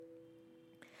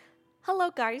Hello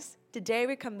guys, today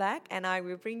we come back and I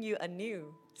will bring you a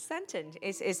new sentence.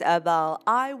 It is about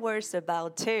I was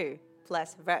about to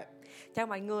plus verb. Chào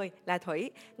mọi người, là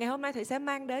Thủy. Ngày hôm nay Thủy sẽ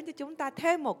mang đến cho chúng ta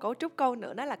thêm một cấu trúc câu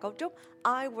nữa, đó là cấu trúc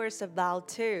I was about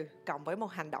to cộng với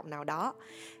một hành động nào đó.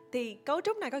 Thì cấu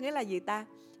trúc này có nghĩa là gì ta?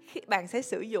 Khi bạn sẽ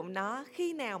sử dụng nó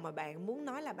khi nào mà bạn muốn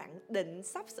nói là bạn định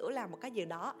sắp sửa làm một cái gì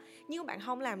đó, nhưng bạn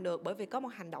không làm được bởi vì có một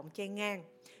hành động chen ngang.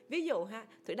 Ví dụ ha,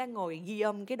 Thủy đang ngồi ghi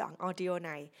âm cái đoạn audio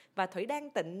này và Thủy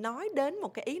đang định nói đến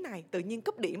một cái ý này, tự nhiên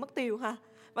cúp điện mất tiêu ha.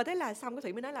 Và thế là xong cái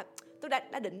Thủy mới nói là tôi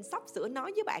đã định sắp sửa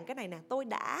nói với bạn cái này nè, tôi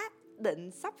đã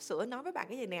định sắp sửa nói với bạn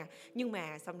cái gì nè, nhưng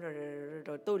mà xong rồi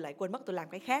tôi lại quên mất tôi làm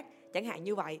cái khác, chẳng hạn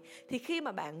như vậy. Thì khi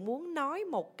mà bạn muốn nói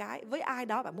một cái với ai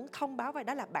đó, bạn muốn thông báo với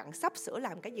đó là bạn sắp sửa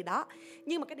làm cái gì đó,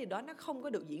 nhưng mà cái điều đó nó không có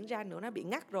được diễn ra nữa, nó bị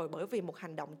ngắt rồi bởi vì một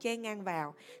hành động chen ngang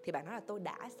vào, thì bạn nói là tôi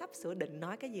đã sắp sửa định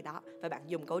nói cái gì đó, và bạn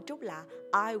dùng cấu trúc là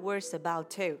I was about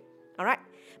to. Alright,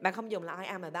 bạn không dùng là I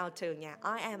am about to nha.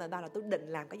 I am about là tôi định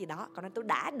làm cái gì đó, còn nói tôi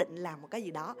đã định làm một cái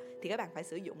gì đó thì các bạn phải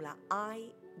sử dụng là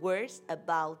I was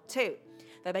about to.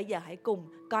 Và bây giờ hãy cùng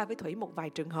coi với Thủy một vài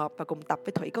trường hợp và cùng tập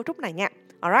với Thủy cấu trúc này nha.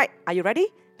 Alright, are you ready?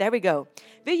 There we go.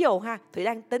 Ví dụ ha, Thủy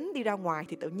đang tính đi ra ngoài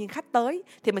thì tự nhiên khách tới,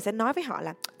 thì mình sẽ nói với họ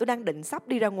là tôi đang định sắp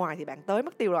đi ra ngoài thì bạn tới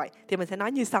mất tiêu rồi. Thì mình sẽ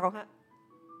nói như sau ha.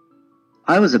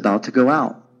 I was about to go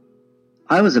out.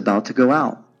 I was about to go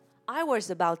out. I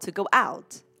was about to go out.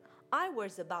 I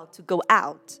was about to go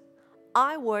out.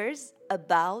 I was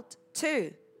about to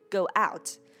go out.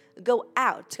 Go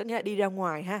out có nghĩa là đi ra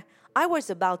ngoài ha. I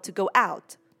was about to go out.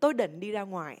 Tôi định đi ra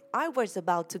ngoài. I was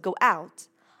about to go out.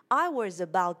 I was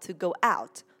about to go out.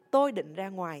 Tôi định ra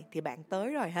ngoài thì bạn tới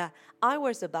rồi ha. I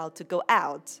was about to go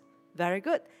out. Very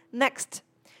good. Next.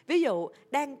 Ví dụ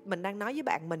mình đang nói với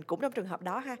bạn mình cũng trong trường hợp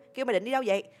đó ha. Kêu mày định đi đâu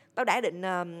vậy? Tao đã định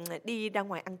đi ra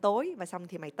ngoài ăn tối và xong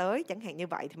thì mày tới, chẳng hạn như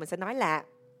vậy, thì mình sẽ nói là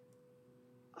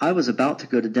I was about to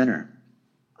go to dinner.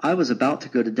 I was about to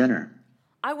go to dinner.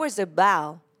 I was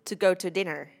about to go to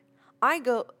dinner.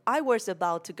 I was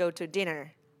about to go to dinner.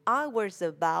 I was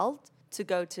about to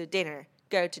go to dinner.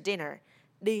 Go to dinner.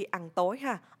 Đi ăn tối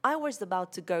ha. I was about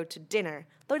to go to dinner.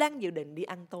 Tôi đang dự định đi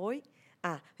ăn tối.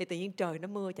 Thì tự nhiên trời nó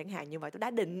mưa chẳng hạn như vậy. Tôi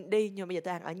đã định đi nhưng mà bây giờ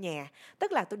tôi đang ở nhà.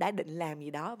 Tức là tôi đã định làm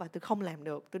gì đó và tôi không làm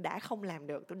được. Tôi đã không làm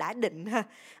được. Tôi đã định ha.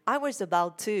 I was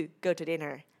about to go to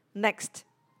dinner. Next.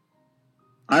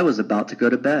 I was about to go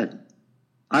to bed.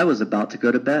 I was about to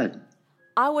go to bed.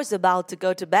 I was about to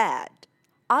go to bed.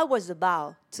 I was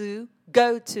about to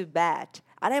go to bed.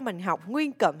 Ở đây mình học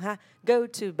nguyên cụm ha. Go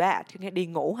to bed, nghĩa đi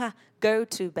ngủ ha. Go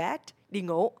to bed, đi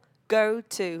ngủ. Go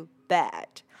to bed.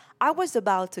 I was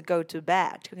about to go to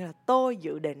bed, nghĩa là tôi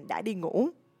dự định đã đi ngủ.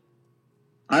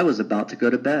 I was about to go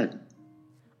to bed.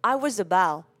 I was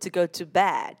about to go to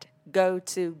bed. Go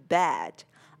to bed.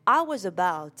 I was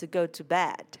about to go to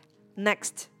bed.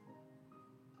 Next.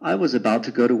 I was about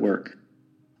to go to work.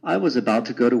 I was about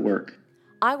to go to work.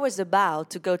 I was about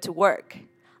to go to work.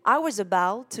 I was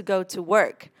about to go to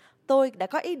work. Tôi đã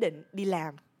có ý định đi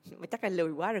làm. Chắc là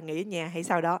lười quá rồi nghỉ ở nhà hay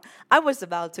sao đó. I was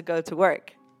about to go to work.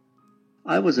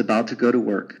 I was about to go to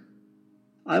work.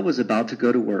 I was about to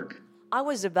go to work. I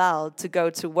was about to go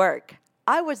to work.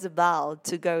 I was about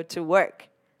to go to work.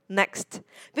 Next.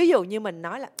 Ví dụ như mình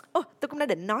nói là tôi cũng đã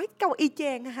định nói câu y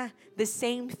chang ha. The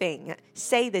same thing.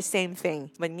 Say the same thing.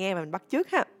 Mình nghe mà mình bắt chước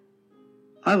ha.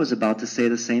 I was about to say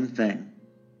the same thing.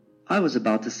 I was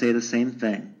about to say the same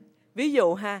thing. Ví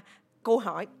dụ ha, câu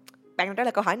hỏi, bạn trả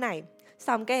lời câu hỏi này,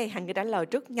 xong cái hàng người trả lời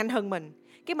trước nhanh hơn mình.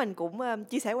 Cái mình cũng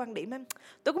chia sẻ quan điểm,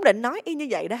 tôi cũng định nói y như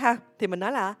vậy đó ha. Thì mình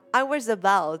nói là I was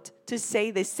about to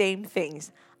say the same things.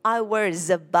 I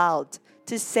was about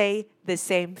to say the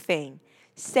same thing.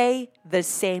 Say the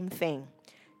same thing.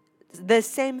 The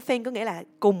same thing có nghĩa là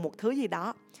cùng một thứ gì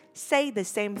đó. Say the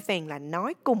same thing là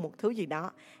nói cùng một thứ gì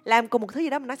đó. Làm cùng một thứ gì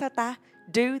đó mình nói sao ta?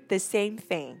 Do the same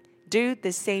thing. Do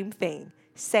the same thing.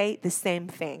 Say the same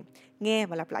thing. Nghe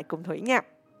và lặp lại cùng Thủy nha.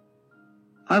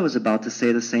 I was about to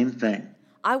say the same thing.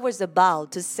 I was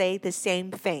about to say the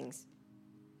same things.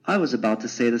 I was about to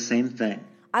say the same thing.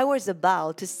 I was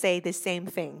about to say the same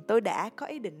thing. Tôi đã có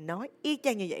ý định nói y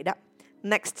chang như vậy đó.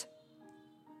 Next.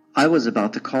 I was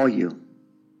about to call you.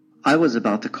 I was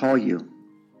about to call you.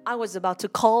 I was about to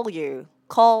call you.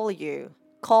 Call you.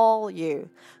 Call you.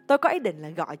 Tôi có ý định là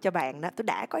gọi cho bạn đó. Tôi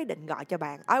đã có ý định gọi cho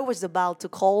bạn. I was about to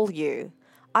call you.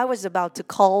 I was about to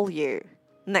call you.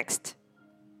 Next.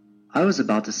 I was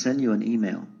about to send you an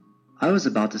email. I was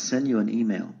about to send you an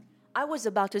email. I was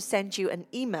about to send you an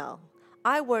email.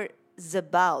 I was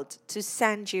about to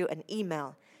send you an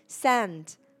email.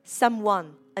 Send someone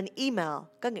an email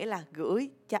có nghĩa là gửi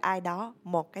cho ai đó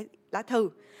một cái lá thư.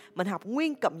 Mình học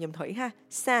nguyên cụm giùm Thủy ha.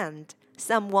 Send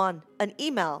someone an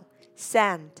email.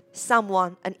 Send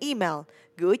someone an email.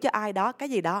 Gửi cho ai đó cái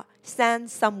gì đó.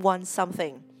 Send someone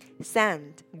something. Send,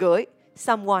 gửi.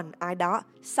 Someone, ai đó.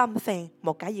 Something,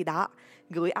 một cái gì đó.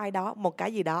 Gửi ai đó một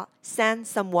cái gì đó. Send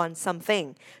someone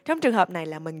something. Trong trường hợp này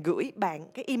là mình gửi bạn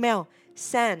cái email.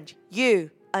 Send you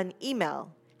an email.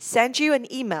 Send you an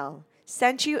email.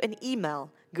 Send you an email.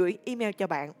 Gửi email cho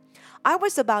bạn. I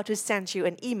was about to send you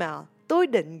an email. Tôi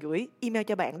định gửi email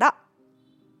cho bạn đó.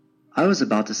 I was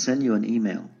about to send you an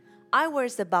email. I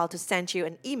was about to send you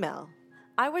an email.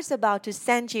 I was about to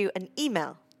send you an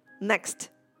email. Next.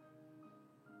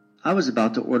 I was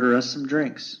about to order us some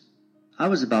drinks. I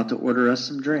was about to order us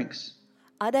some drinks.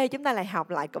 Ở đây chúng ta lại học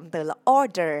lại cụm từ là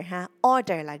order ha.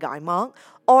 Order là gọi món.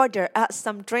 Order us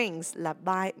some drinks là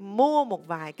mua một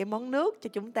vài cái món nước cho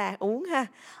chúng ta uống ha.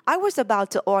 I was about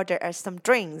to order us some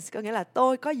drinks. Có nghĩa là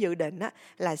tôi có dự định á,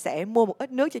 là sẽ mua một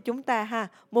ít nước cho chúng ta ha.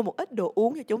 Mua một ít đồ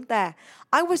uống cho chúng ta.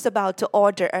 I was about to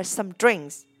order us some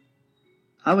drinks.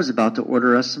 I was about to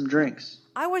order us some drinks.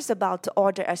 I was about to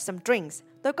order us some drinks.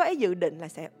 Tôi có ý dự định là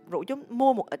sẽ rủ chúng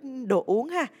mua một ít đồ uống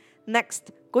ha. Next,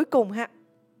 cuối cùng ha.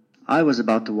 I was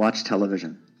about to watch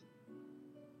television.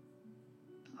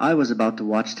 I was about to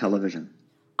watch television.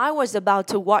 I was about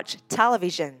to watch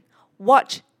television.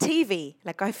 Watch TV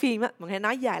là coi phim á, mình hay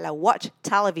nói dài là watch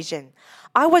television.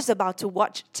 I was about to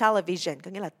watch television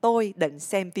có nghĩa là tôi định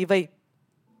xem TV.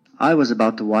 I was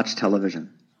about to watch television.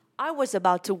 I was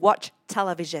about to watch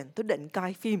television. Tôi định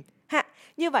coi phim. Ha,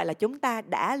 như vậy là chúng ta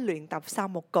đã luyện tập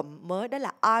xong một cụm mới, đó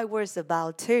là I was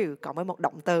about to cộng với một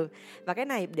động từ. Và cái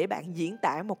này để bạn diễn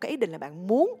tả một cái ý định là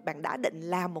bạn đã định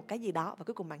làm một cái gì đó và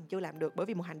cuối cùng bạn chưa làm được bởi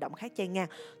vì một hành động khác chen ngang.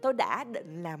 Tôi đã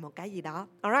định làm một cái gì đó.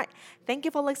 Alright, thank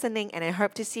you for listening and I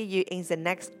hope to see you in the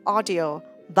next audio.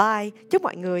 Bye. Chúc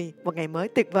mọi người một ngày mới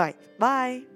tuyệt vời. Bye.